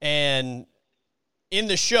 and in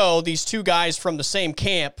the show, these two guys from the same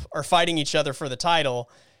camp are fighting each other for the title.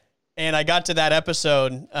 And I got to that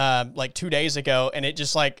episode like 2 days ago, and it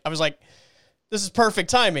just I was like, this is perfect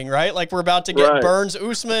timing, right? Like, we're about to get Burns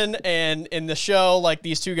Usman, and in the show, like,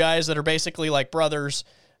 these two guys that are basically like brothers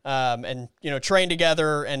and, train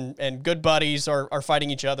together and good buddies are fighting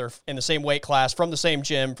each other in the same weight class from the same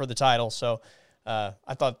gym for the title. So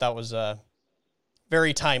I thought that was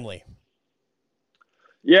very timely.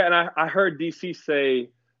 Yeah, and I heard DC say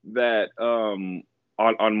that on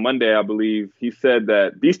Monday, I believe, he said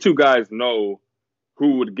that these two guys know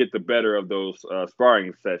who would get the better of those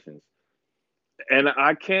sparring sessions. And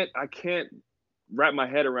I can't wrap my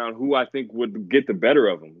head around who I think would get the better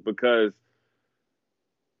of them, because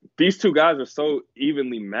these two guys are so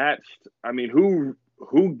evenly matched. Who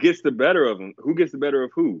gets the better of them? Who gets the better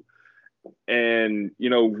of who? And,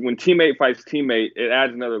 when teammate fights teammate, it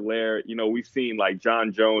adds another layer. We've seen like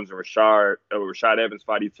John Jones and Rashad Evans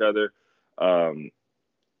fight each other.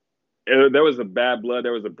 There was a bad blood.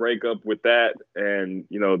 There was a breakup with that. And,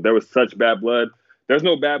 there was such bad blood. There's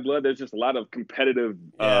no bad blood. There's just a lot of competitive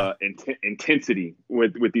intensity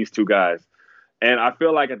with these two guys. And I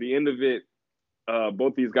feel like at the end of it,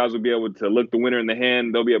 both these guys will be able to look the winner in the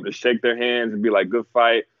hand. They'll be able to shake their hands and be like, good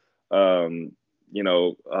fight.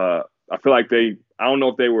 I feel like I don't know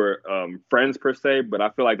if they were friends per se, but I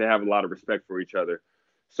feel like they have a lot of respect for each other.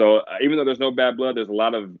 So even though there's no bad blood, there's a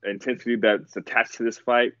lot of intensity that's attached to this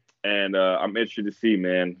fight. And I'm interested to see,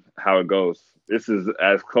 man, how it goes. This is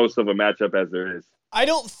as close of a matchup as there is. I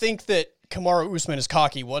don't think that Kamaru Usman is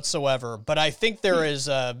cocky whatsoever, but I think there is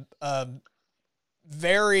a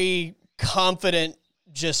very confident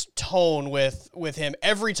just tone with him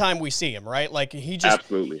every time we see him, right? Like, he just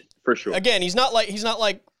absolutely, for sure. Again, he's not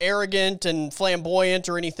like arrogant and flamboyant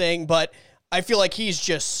or anything, but I feel like he's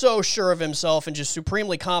just so sure of himself and just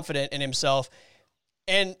supremely confident in himself.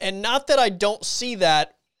 And not that I don't see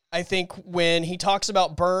that, I think, when he talks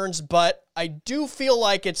about Burns, but I do feel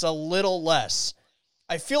like it's a little less.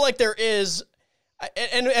 I feel like there is,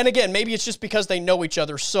 and again, maybe it's just because they know each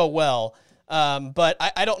other so well, but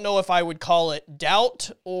I don't know if I would call it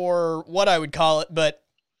doubt or what I would call it, but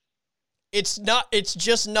it's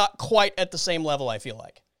just not quite at the same level, I feel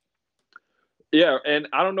like. Yeah, and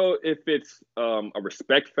I don't know if it's a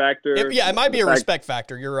respect factor. It might be a respect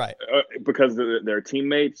factor. You're right. Because they're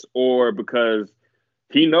teammates, or because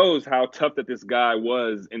he knows how tough that this guy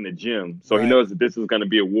was in the gym. So he knows that this is going to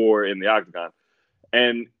be a war in the octagon.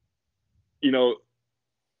 And, you know,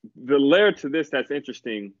 the layer to this that's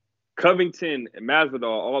interesting, Covington and Masvidal,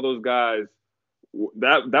 all those guys,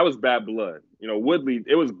 that was bad blood. You know, Woodley,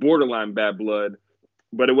 it was borderline bad blood,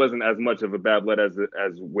 but it wasn't as much of a bad blood as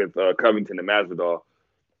with Covington and Masvidal.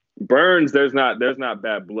 Burns, there's not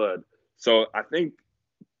bad blood. So I think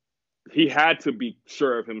he had to be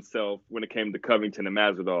sure of himself when it came to Covington and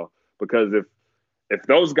Masvidal, because if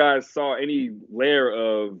those guys saw any layer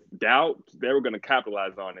of doubt, they were going to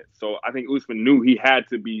capitalize on it. So I think Usman knew he had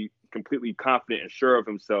to be completely confident and sure of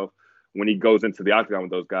himself when he goes into the octagon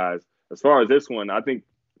with those guys. As far as this one, I think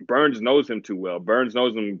Burns knows him too well. Burns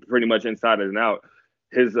knows him pretty much inside and out.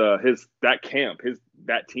 That camp,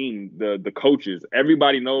 that team, the coaches,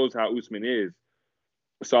 everybody knows how Usman is.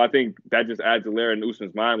 So I think that just adds a layer in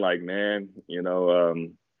Usman's mind, like, man, you know,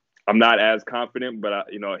 I'm not as confident,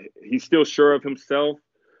 but, you know, he's still sure of himself,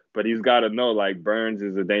 but he's got to know, like, Burns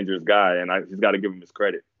is a dangerous guy, and he's got to give him his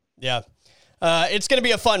credit. Yeah. It's going to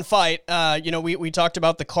be a fun fight. You know, we talked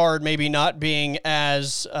about the card maybe not being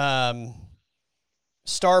as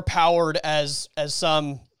star-powered as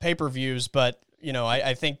some pay-per-views, but, you know,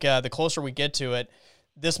 I think the closer we get to it,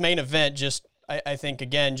 this main event just, I think,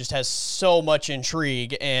 again, just has so much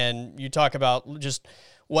intrigue, and you talk about just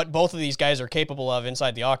what both of these guys are capable of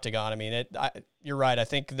inside the octagon. I mean, you're right. I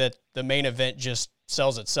think that the main event just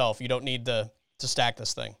sells itself. You don't need to stack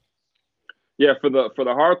this thing. Yeah, for the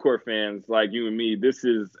hardcore fans like you and me, this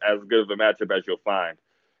is as good of a matchup as you'll find.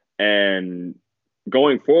 And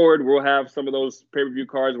going forward, we'll have some of those pay-per-view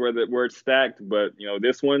cards where it's stacked, but, you know,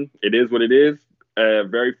 this one, it is what it is.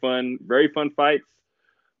 Very fun fights.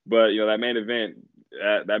 But, you know, that main event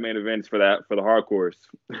is for the hardcores.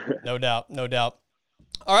 No doubt.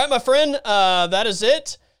 All right, my friend, that is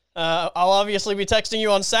it. I'll obviously be texting you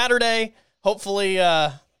on Saturday. Hopefully,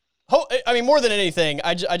 more than anything,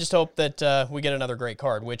 I just hope that we get another great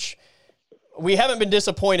card, which we haven't been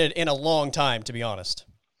disappointed in a long time, to be honest.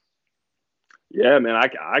 Yeah, man,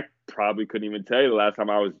 I probably couldn't even tell you the last time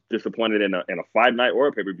I was disappointed in a fight night or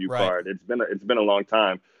a pay-per-view card. It's been a long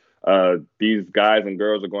time. These guys and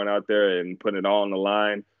girls are going out there and putting it all on the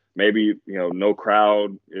line. Maybe, you know, no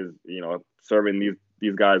crowd is, you know, serving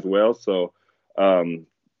these guys well. So,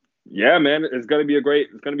 yeah, man, it's gonna be a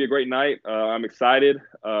great night. I'm excited.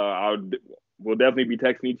 We'll definitely be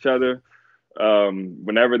texting each other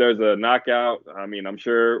whenever there's a knockout. I mean, I'm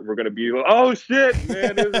sure we're gonna be like, oh shit,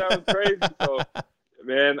 man, that was crazy. So,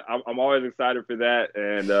 man, I'm always excited for that,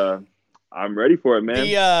 and I'm ready for it, man.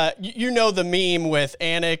 You know the meme with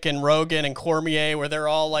Anik and Rogan and Cormier where they're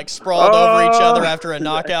all like sprawled over each other after a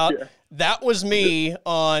knockout? Yeah. That was me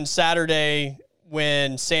on Saturday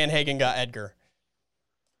when Sandhagen got Edgar.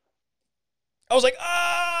 I was like,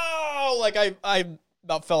 oh, like I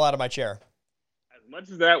about fell out of my chair.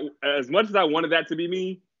 As much as I wanted that to be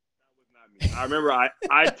me, that was not me. I remember I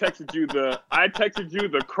texted you the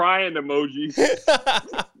crying emoji.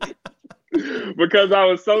 Because I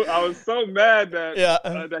was so mad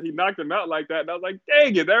that he knocked him out like that, and I was like,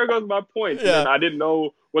 dang it, there goes my points. Yeah. And I didn't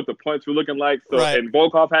know what the points were looking like, so and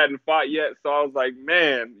Volkov hadn't fought yet, so I was like,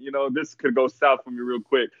 man, you know, this could go south for me real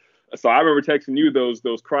quick. So I remember texting you those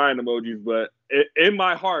crying emojis, but in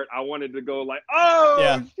my heart, I wanted to go like,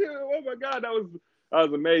 oh shit, oh my god, that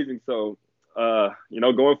was amazing. So. You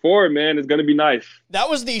know, going forward, man, it's going to be nice. That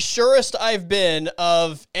was the surest I've been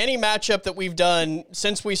of any matchup that we've done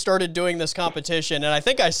since we started doing this competition. And I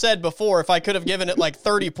think I said before, if I could have given it like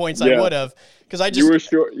 30 points, I would have. Because I just you were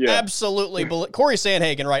sure, absolutely believe Corey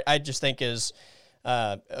Sandhagen, right, I just think is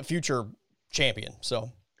a future champion.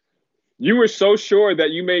 So you were so sure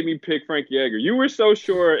that you made me pick Frankie Edgar. You were so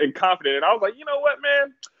sure and confident. And I was like, you know what,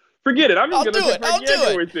 man? Forget it. I'm just going to pick Frankie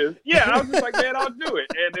Edgar with this. Yeah, I was just like, man, I'll do it.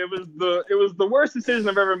 And it was the worst decision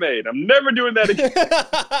I've ever made. I'm never doing that again.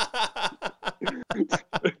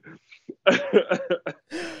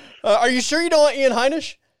 Are you sure you don't want Ian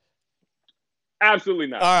Heinisch? Absolutely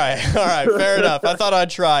not. All right, fair enough. I thought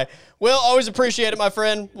I'd try. Well, always appreciate it, my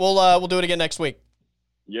friend. We'll do it again next week.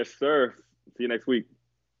 Yes, sir. See you next week.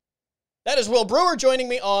 That is Will Brewer joining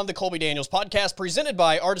me on the Colby Daniels podcast, presented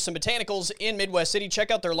by Artisan Botanicals in Midwest City.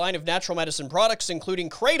 Check out their line of natural medicine products, including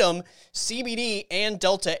Kratom, CBD, and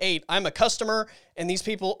Delta-8. I'm a customer, and these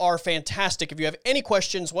people are fantastic. If you have any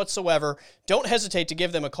questions whatsoever, don't hesitate to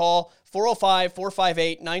give them a call,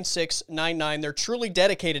 405-458-9699. They're truly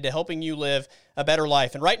dedicated to helping you live a better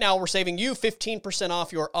life. And right now, we're saving you 15%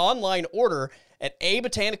 off your online order at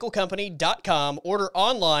abotanicalcompany.com. Order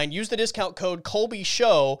online, use the discount code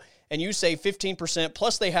ColbyShow, and you save 15%.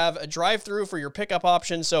 Plus, they have a drive-through for your pickup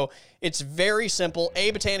option, so it's very simple.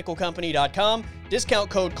 abotanicalcompany.com. Discount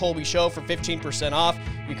code Colby Show for 15% off.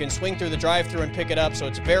 You can swing through the drive-through and pick it up, so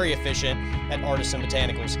it's very efficient at Artisan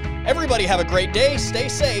Botanicals. Everybody have a great day, stay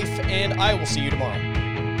safe, and I will see you tomorrow.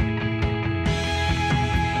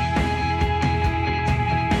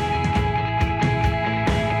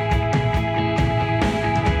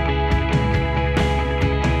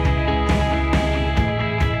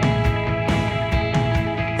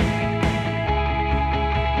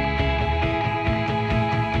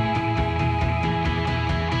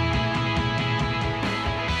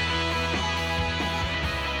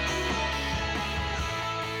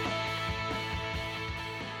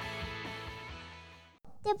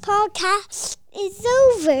 The podcast is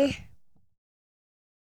over.